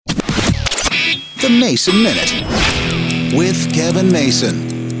The Mason Minute with Kevin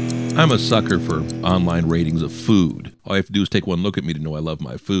Mason. I'm a sucker for online ratings of food. All you have to do is take one look at me to know I love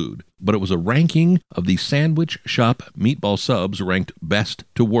my food. But it was a ranking of the sandwich shop meatball subs ranked best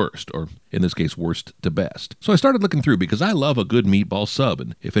to worst, or in this case, worst to best. So I started looking through because I love a good meatball sub,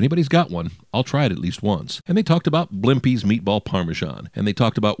 and if anybody's got one, I'll try it at least once. And they talked about Blimpie's Meatball Parmesan, and they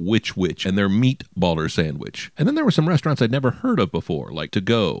talked about Which and their Meatballer Sandwich. And then there were some restaurants I'd never heard of before, like To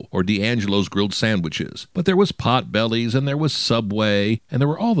Go or D'Angelo's Grilled Sandwiches. But there was Potbelly's, and there was Subway, and there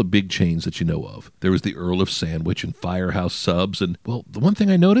were all the big chains that you know of. There was the Earl of Sandwich and Firehouse Subs, and, well, the one thing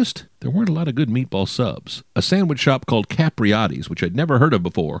I noticed, there weren't a lot of good meatball subs. A sandwich shop called Capriati's, which I'd never heard of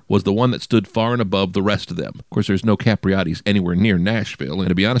before, was the one that stood far and above the rest of them. Of course, there's no Capriati's anywhere near Nashville, and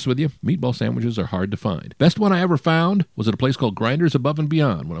to be honest with you, meatball sandwiches are hard to find. Best one I ever found was at a place called Grinders Above and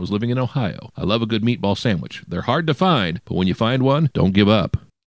Beyond when I was living in Ohio. I love a good meatball sandwich. They're hard to find, but when you find one, don't give up.